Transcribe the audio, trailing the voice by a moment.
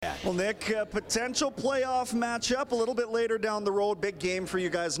Well, Nick, potential playoff matchup a little bit later down the road. Big game for you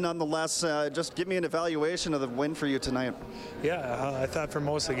guys nonetheless. Just give me an evaluation of the win for you tonight. Yeah, I thought for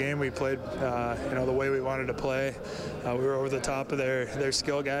most of the game we played the way we wanted to play. We were over the top of their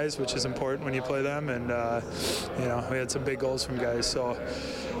skill guys, which is important when you play them, and we had some big goals from guys. So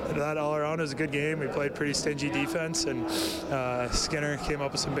that all around was a good game. We played pretty stingy defense, and Skinner came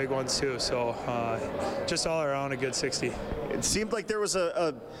up with some big ones too. So just all around a good 60. It seemed like there was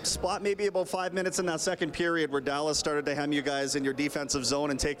a spot maybe about 5 minutes in that second period where Dallas started to hem you guys in your defensive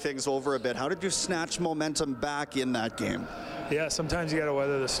zone and take things over a bit. How did you snatch momentum back in that game? Yeah, sometimes you got to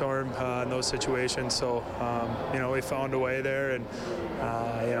weather the storm in those situations. So, we found a way there, and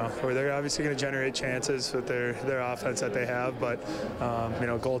they're obviously going to generate chances with their offense that they have. But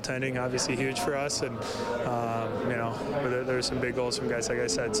goaltending obviously huge for us, and there's some big goals from guys, like I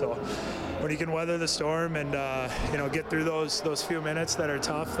said. So, when you can weather the storm and get through those few minutes that are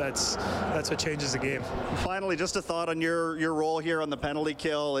tough, that's what changes the game. Finally, just a thought on your role here on the penalty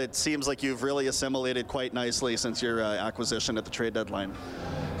kill. It seems like you've really assimilated quite nicely since your acquisition at the trade deadline.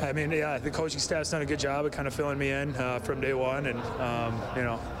 I mean, yeah, the coaching staff's done a good job of kind of filling me in from day one, and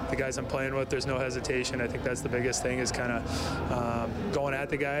the guys I'm playing with, there's no hesitation. I think that's the biggest thing, is kind of going at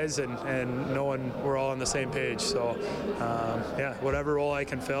the guys and knowing we're all on the same page. So whatever role I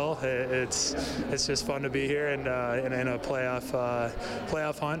can fill, it's just fun to be here and in a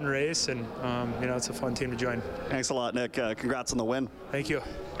playoff hunt and race, and it's a fun team to join. Thanks a lot, Nick. Congrats on the win. Thank you,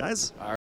 guys.